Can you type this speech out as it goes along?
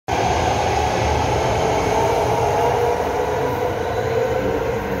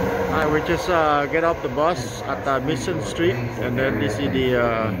We just get off the bus at Mission Street, and then this is the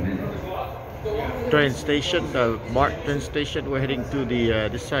train station, the BART train station. We're heading to the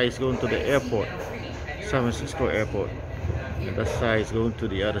this side is going to the airport, San Francisco airport, and that side is going to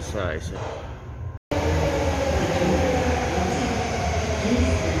the other side. So.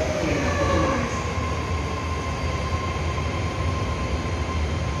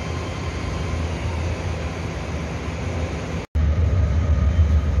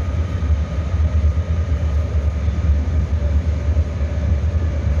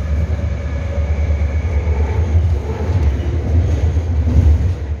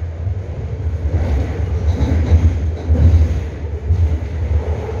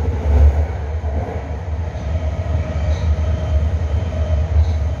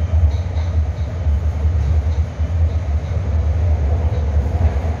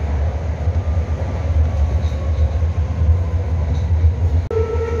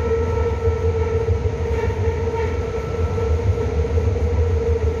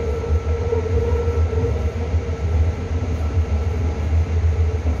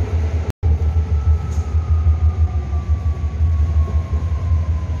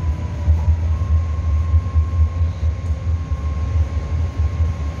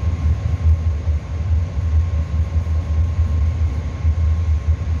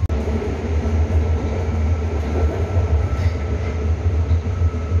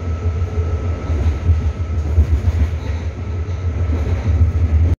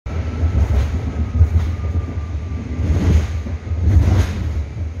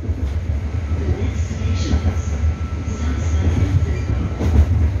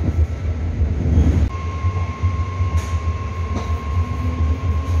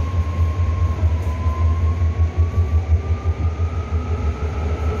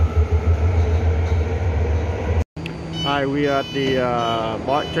 Hi, we are at the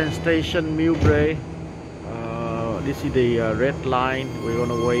BART train station, Millbrae. This is the red line. We're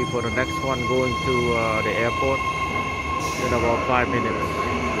gonna wait for the next one going to the airport in about 5 minutes.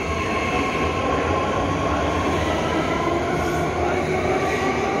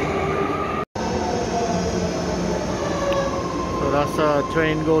 So that's a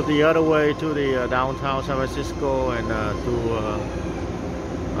train go the other way to the downtown San Francisco and to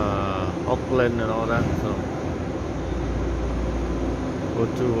Oakland and all that. So. Go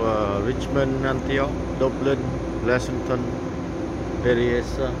to Richmond, Antioch, Dublin, Lexington,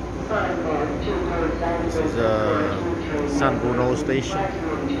 Berryessa. This is San Bruno station.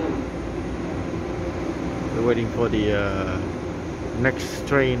 We're waiting for the next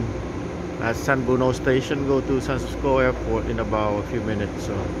train at San Bruno station. Go to San Francisco airport in about a few minutes.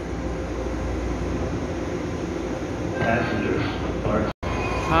 So.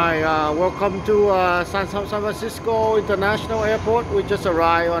 Hi, welcome to San Francisco International Airport. We just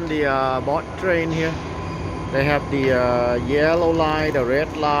arrived on the BART train here. They have the yellow line, the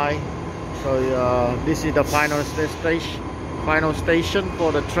red line. So this is the final station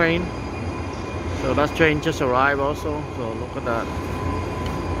for the train. So that train just arrived also. So look at that.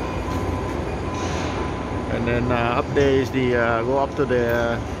 And then up there is the go up to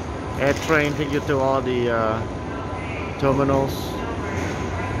the air train, take you to all the terminals.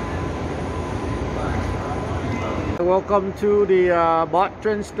 Welcome to the BART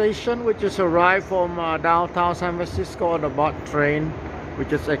train station. We just arrived from downtown San Francisco on the BART train. We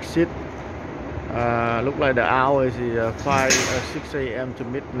just exit. Look like the hour is 6 a.m. to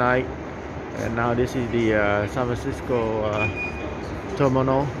midnight. And now this is the San Francisco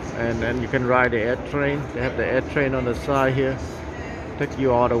terminal. And then you can ride the air train. They have the air train on the side here. Take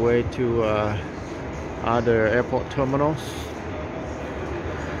you all the way to other airport terminals.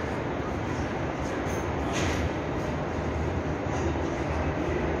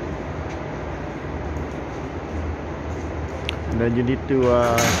 And then you need to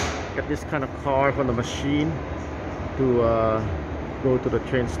get this kind of card from the machine to go to the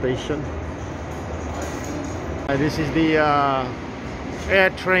train station. This is the air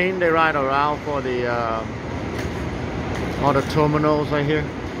train. They ride around for the all the terminals right here.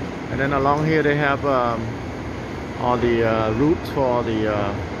 And then along here they have all the routes for the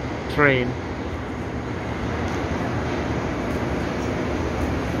train.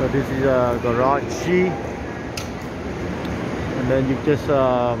 So this is Garage G. And then you just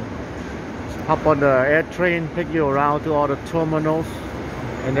hop on the air train, take you around to all the terminals.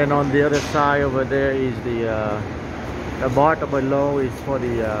 And then on the other side over there is the BART below is for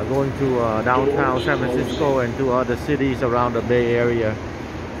the going to downtown San Francisco and to other cities around the Bay Area.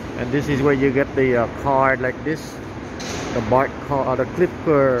 And this is where you get the card like this, the BART card, the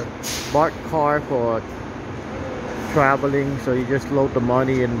Clipper BART card for traveling, so you just load the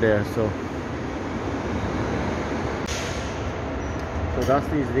money in there. So that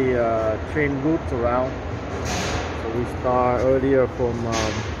is the train routes around. So we start earlier from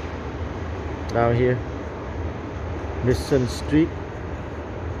down here, Mission Street,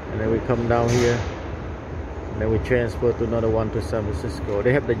 and then we come down here, and then we transfer to another one to San Francisco.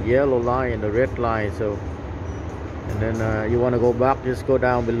 They have the yellow line and the red line, so and then you want to go back, just go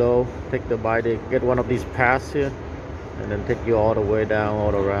down below, take the get one of these pass here, and then take you all the way down,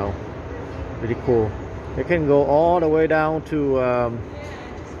 all around. Pretty cool. You can go all the way down to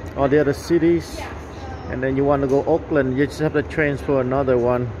all the other cities, and then you want to go Oakland, you just have to transfer another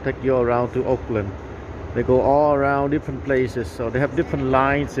one, take you around to Oakland. They go all around different places, so they have different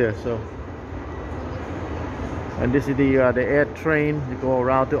lines here. So, and this is the air train. You go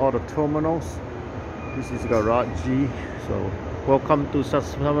around to all the terminals. This is Garage G. So welcome to San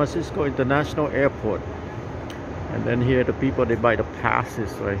Francisco International Airport. And then here the people, they buy the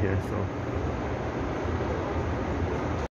passes right here. So